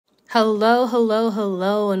Hello, hello,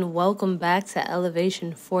 hello, and welcome back to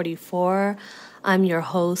Elevation 44. I'm your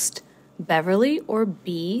host, Beverly, or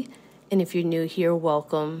B, and if you're new here,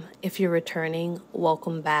 welcome. If you're returning,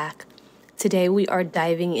 welcome back. Today we are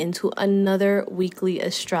diving into another weekly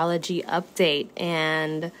astrology update,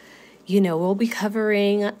 and we'll be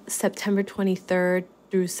covering September 23rd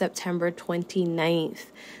through September 29th.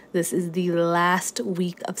 This is the last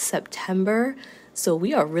week of September. So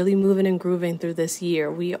we are really moving and grooving through this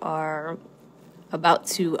year. We are about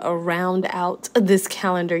to round out this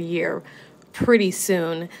calendar year pretty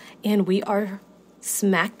soon. And we are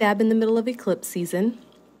smack dab in the middle of eclipse season.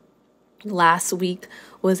 Last week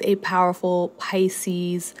was a powerful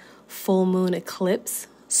Pisces full moon eclipse,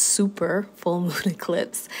 super full moon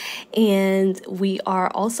eclipse. And we are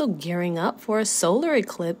also gearing up for a solar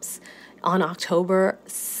eclipse on October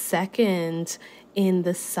 2nd. In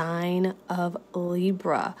the sign of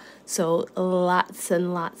Libra. So lots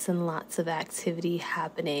and lots and lots of activity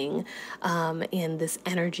happening. And this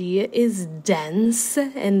energy is dense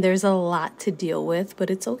and there's a lot to deal with, but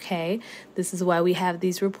it's okay. This is why we have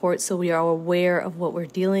these reports, so we are aware of what we're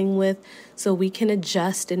dealing with, so we can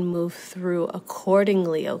adjust and move through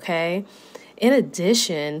accordingly, okay? In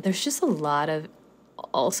addition, there's just a lot of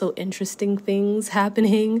also interesting things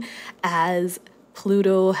happening as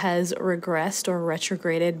Pluto has regressed or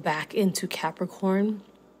retrograded back into Capricorn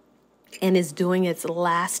and is doing its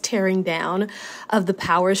last tearing down of the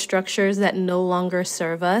power structures that no longer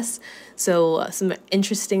serve us. So some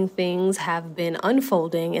interesting things have been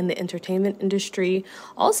unfolding in the entertainment industry,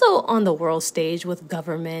 also on the world stage with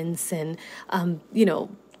governments and,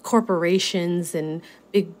 corporations and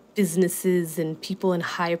big businesses and people in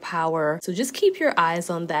high power. So just keep your eyes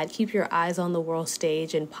on that. Keep your eyes on the world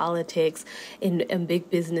stage and politics and big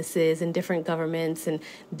businesses and different governments and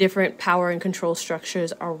different power and control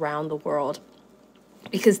structures around the world,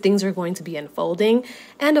 because things are going to be unfolding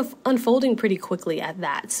and unfolding pretty quickly at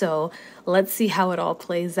that. So let's see how it all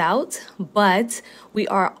plays out. But we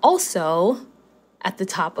are also at the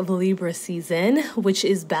top of Libra season, which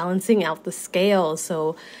is balancing out the scale.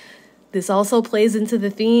 So this also plays into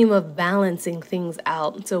the theme of balancing things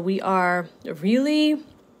out. So we are really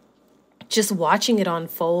just watching it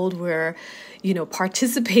unfold. We're,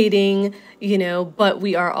 participating, but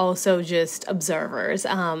we are also just observers.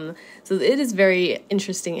 So it is very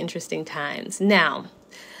interesting times. Now,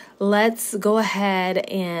 let's go ahead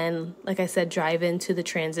and, like I said, drive into the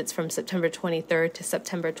transits from September 23rd to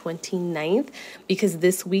September 29th, because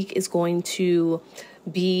this week is going to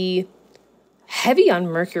be heavy on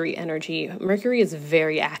Mercury energy. Mercury is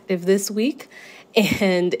very active this week,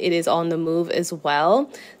 and it is on the move as well.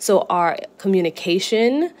 So our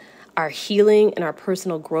communication, our healing, and our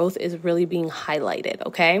personal growth is really being highlighted,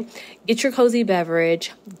 okay? Get your cozy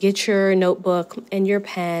beverage, get your notebook and your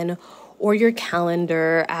pen or your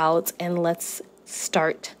calendar out, and let's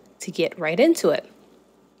start to get right into it.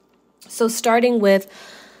 So starting with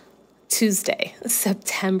Tuesday,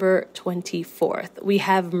 September 24th, we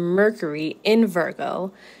have Mercury in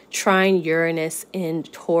Virgo, trine Uranus in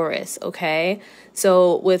Taurus, okay?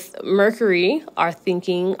 So with Mercury, our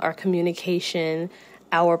thinking, our communication,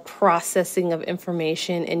 our processing of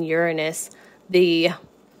information, and Uranus, the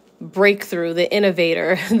breakthrough, the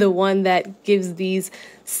innovator, the one that gives these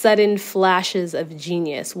sudden flashes of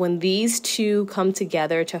genius. When these two come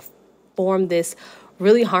together to form this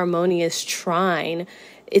really harmonious trine,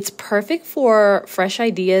 it's perfect for fresh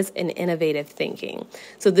ideas and innovative thinking.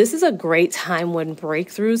 So this is a great time when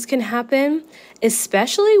breakthroughs can happen,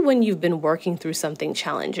 especially when you've been working through something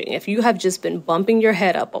challenging. If you have just been bumping your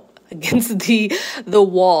head up against the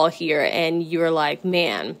wall here and you're like,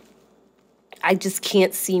 man, I just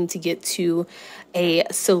can't seem to get to a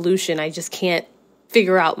solution. I just can't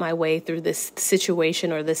figure out my way through this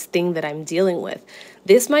situation or this thing that I'm dealing with.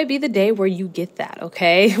 This might be the day where you get that,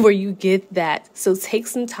 okay? Where you get that. So take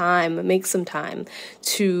some time, make some time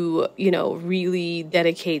to, really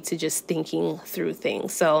dedicate to just thinking through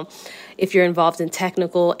things. So if you're involved in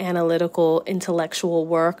technical, analytical, intellectual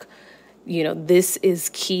work, this is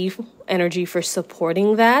key energy for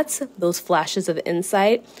supporting that, those flashes of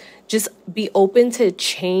insight. Just be open to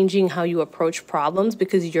changing how you approach problems,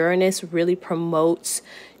 because Uranus really promotes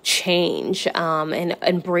change and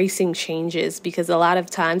embracing changes, because a lot of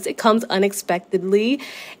times it comes unexpectedly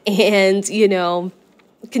and,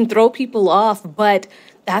 can throw people off. But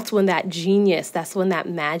that's when that genius, that's when that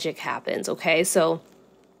magic happens, okay? So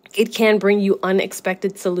It can bring you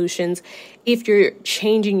unexpected solutions if you're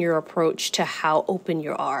changing your approach to how open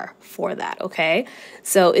you are for that, okay?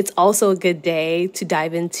 So it's also a good day to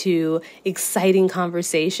dive into exciting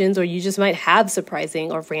conversations, or you just might have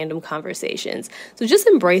surprising or random conversations. So just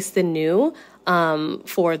embrace the new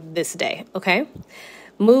for this day, okay?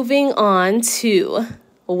 Moving on to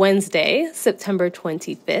Wednesday, September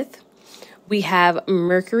 25th. We have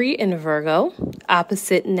Mercury in Virgo,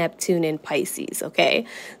 opposite Neptune in Pisces, okay?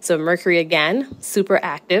 So Mercury, again, super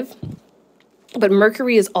active. But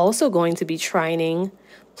Mercury is also going to be trining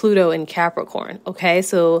Pluto in Capricorn, okay?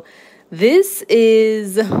 So this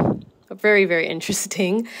is very, very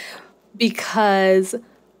interesting because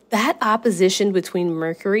that opposition between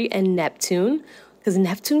Mercury and Neptune, because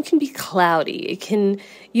Neptune can be cloudy. It can,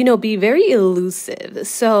 be very elusive.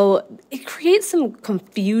 So it creates some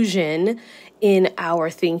confusion in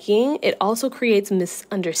our thinking. It also creates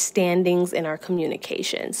misunderstandings in our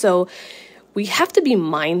communication. So we have to be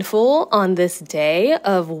mindful on this day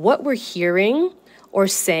of what we're hearing or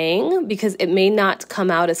saying, because it may not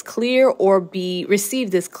come out as clear or be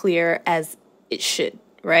received as clear as it should,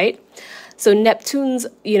 right? So Neptune's,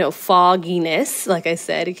 fogginess, like I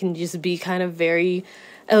said, it can just be kind of very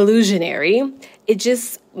illusionary. It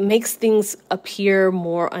just makes things appear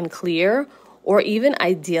more unclear or even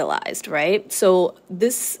idealized, right? So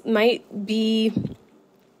this might be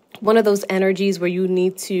one of those energies where you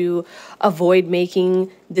need to avoid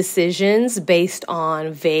making decisions based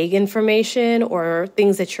on vague information or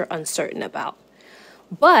things that you're uncertain about.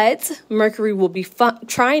 But Mercury will be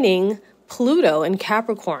trining Pluto in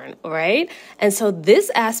Capricorn, right? And so this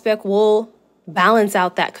aspect will balance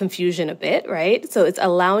out that confusion a bit, right? So it's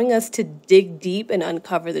allowing us to dig deep and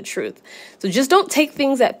uncover the truth. So just don't take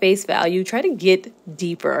things at face value. Try to get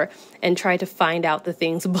deeper and try to find out the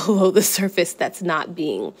things below the surface that's not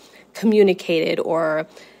being communicated or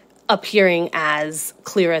appearing as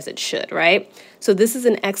clear as it should, right? So this is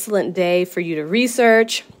an excellent day for you to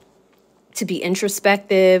research, to be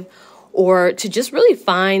introspective, or to just really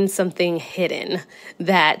find something hidden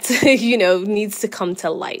that, needs to come to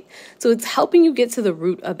light. So it's helping you get to the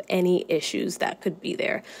root of any issues that could be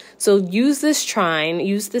there. So use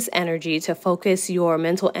this energy to focus your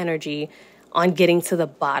mental energy on getting to the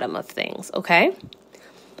bottom of things, okay?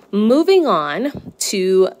 Moving on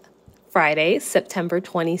to Friday, September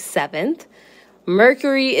 27th.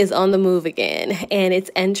 Mercury is on the move again, and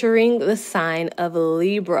it's entering the sign of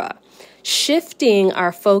Libra, shifting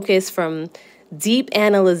our focus from deep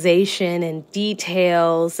analyzation and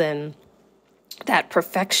details and that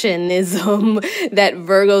perfectionism that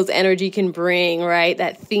Virgo's energy can bring, right?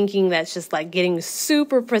 That thinking that's just like getting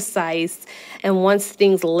super precise and wants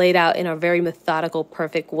things laid out in a very methodical,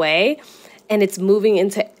 perfect way. And it's moving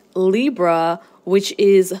into Libra, which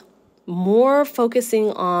is more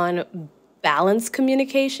focusing on balanced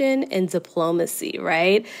communication and diplomacy,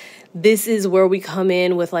 right? This is where we come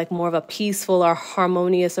in with like more of a peaceful or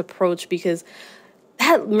harmonious approach, because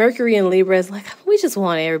that Mercury in Libra is like, we just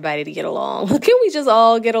want everybody to get along. Can we just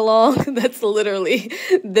all get along? That's literally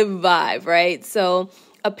the vibe, right? So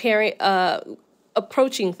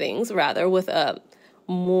approaching things rather with a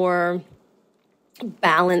more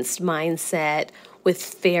balanced mindset, with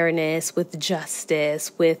fairness, with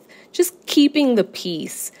justice, with just keeping the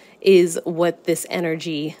peace is what this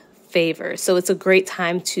energy favors. So it's a great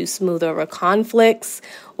time to smooth over conflicts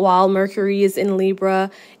while Mercury is in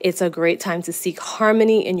Libra. It's a great time to seek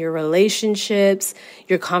harmony in your relationships.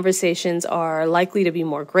 Your conversations are likely to be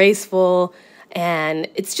more graceful, and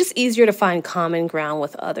it's just easier to find common ground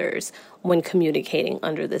with others when communicating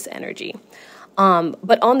under this energy.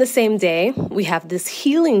 But on the same day, we have this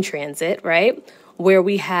healing transit, right? Where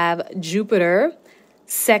we have Jupiter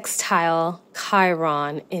sextile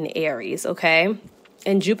Chiron in Aries, okay?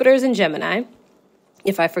 And Jupiter is in Gemini,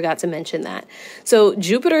 if I forgot to mention that. So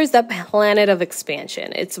Jupiter is the planet of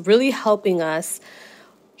expansion. It's really helping us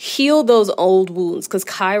heal those old wounds, because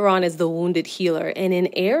Chiron is the wounded healer. And in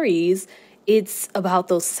Aries, it's about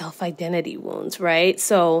those self-identity wounds, right?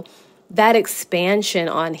 So that expansion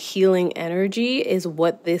on healing energy is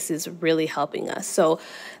what this is really helping us. So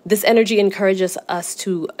this energy encourages us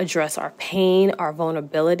to address our pain, our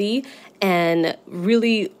vulnerability, and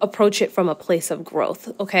really approach it from a place of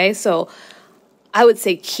growth, okay? So I would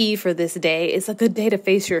say key for this day is a good day to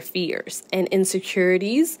face your fears and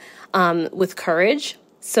insecurities with courage,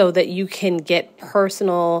 so that you can get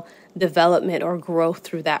personal development or growth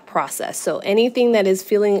through that process. So anything that is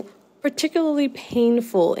feeling particularly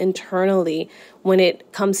painful internally when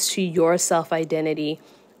it comes to your self-identity,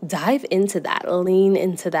 dive into that, lean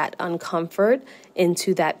into that uncomfort,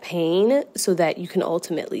 into that pain, so that you can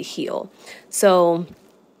ultimately heal. So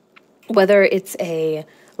whether it's a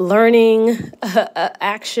learning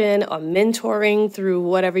action or mentoring through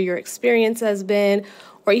whatever your experience has been,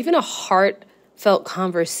 or even a heartfelt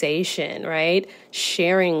conversation, right?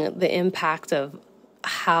 Sharing the impact of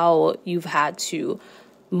how you've had to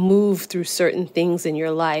move through certain things in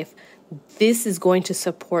your life. This is going to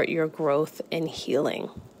support your growth and healing.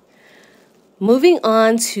 Moving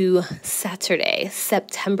on to Saturday,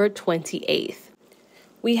 September 28th.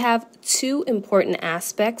 We have two important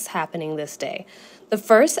aspects happening this day. The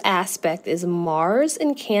first aspect is Mars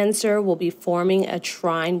in Cancer will be forming a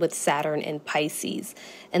trine with Saturn in Pisces.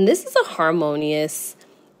 And this is a harmonious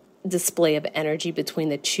display of energy between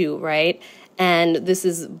the two, right? And this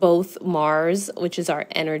is both Mars, which is our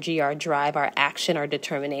energy, our drive, our action, our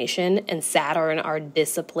determination, and Saturn, our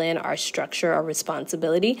discipline, our structure, our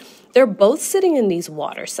responsibility. They're both sitting in these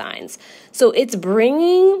water signs. So it's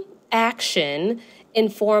bringing action in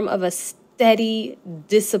form of a steady,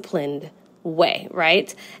 disciplined way,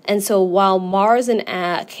 right? And so while Mars in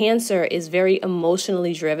Cancer is very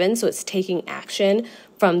emotionally driven, so it's taking action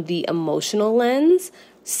from the emotional lens,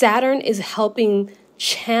 Saturn is helping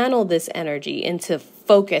channel this energy into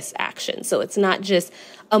focus action. So it's not just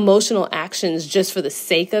emotional actions just for the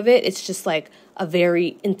sake of it. It's just like a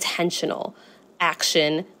very intentional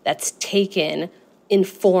action that's taken,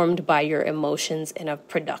 informed by your emotions in a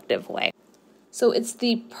productive way. So it's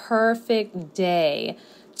the perfect day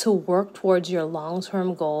to work towards your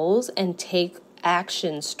long-term goals and take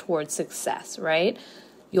actions towards success, right?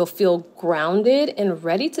 You'll feel grounded and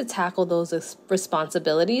ready to tackle those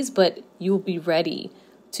responsibilities, but you'll be ready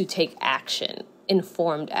to take action,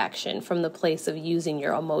 informed action from the place of using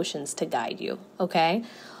your emotions to guide you, okay?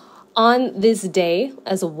 On this day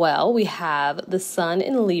as well, we have the Sun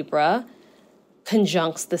in Libra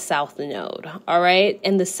conjuncts the South Node, all right?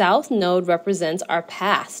 And the South Node represents our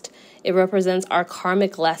past. It represents our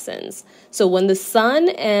karmic lessons. So when the Sun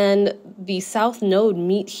and the South Node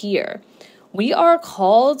meet here, we are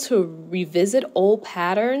called to revisit old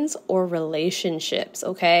patterns or relationships,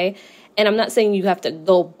 okay? And I'm not saying you have to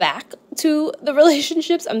go back to the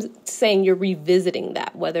relationships. I'm saying you're revisiting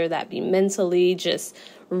that, whether that be mentally, just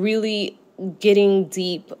really getting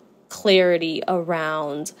deep clarity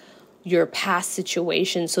around your past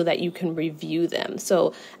situations so that you can review them.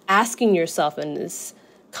 So asking yourself in this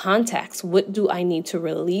context, what do I need to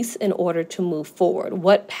release in order to move forward?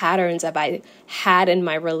 What patterns have I had in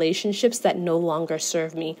my relationships that no longer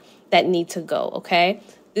serve me, that need to go, okay?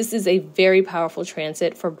 This is a very powerful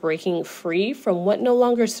transit for breaking free from what no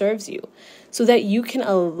longer serves you so that you can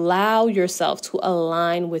allow yourself to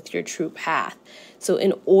align with your true path. So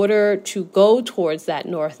in order to go towards that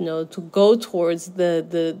North Node, to go towards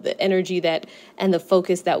the energy that and the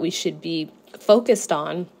focus that we should be focused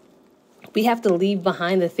on, we have to leave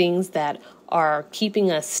behind the things that are keeping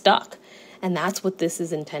us stuck. And that's what this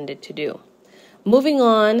is intended to do. Moving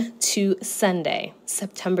on to Sunday,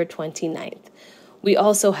 September 29th. We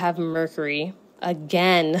also have Mercury.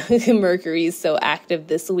 Again, Mercury is so active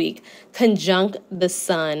this week, conjunct the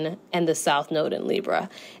Sun and the South Node in Libra.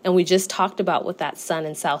 And we just talked about what that Sun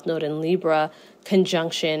and South Node in Libra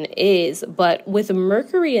conjunction is. But with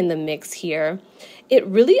Mercury in the mix here, it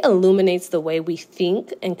really illuminates the way we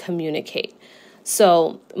think and communicate.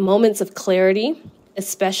 So moments of clarity,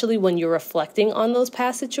 especially when you're reflecting on those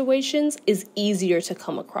past situations, is easier to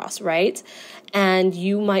come across, right? And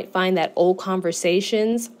you might find that old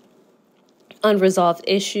conversations, unresolved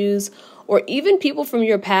issues, or even people from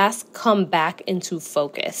your past come back into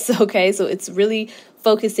focus, okay? So it's really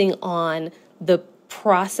focusing on the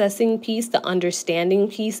processing piece, the understanding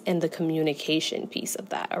piece, and the communication piece of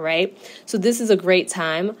that, all right? So this is a great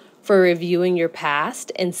time for reviewing your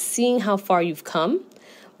past and seeing how far you've come,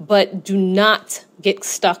 but do not get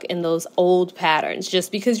stuck in those old patterns.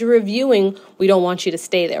 Just because you're reviewing, we don't want you to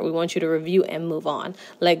stay there. We want you to review and move on.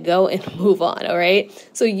 Let go and move on, all right?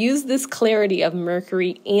 So use this clarity of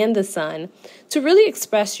Mercury and the Sun to really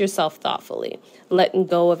express yourself thoughtfully, letting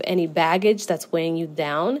go of any baggage that's weighing you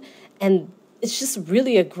down. And it's just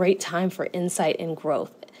really a great time for insight and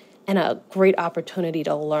growth and a great opportunity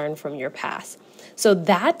to learn from your past. So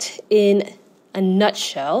that, in a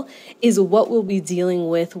nutshell, is what we'll be dealing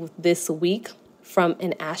with this week from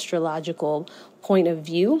an astrological point of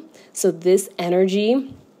view. So this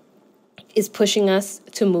energy is pushing us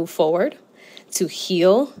to move forward, to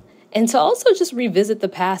heal, and to also just revisit the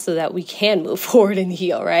past so that we can move forward and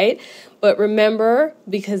heal, right? But remember,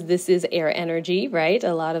 because this is air energy, right?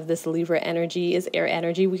 A lot of this Libra energy is air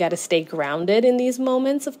energy. We got to stay grounded in these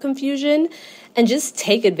moments of confusion and just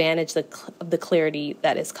take advantage of the clarity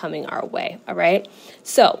that is coming our way, all right?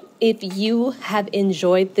 So if you have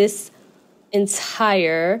enjoyed this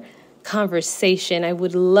entire conversation, I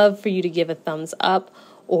would love for you to give a thumbs up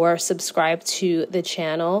or subscribe to the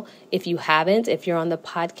channel if you haven't. If you're on the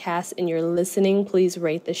podcast and you're listening, please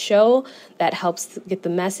rate the show. That helps get the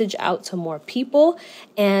message out to more people.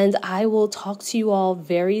 And I will talk to you all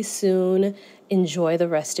very soon. Enjoy the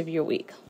rest of your week.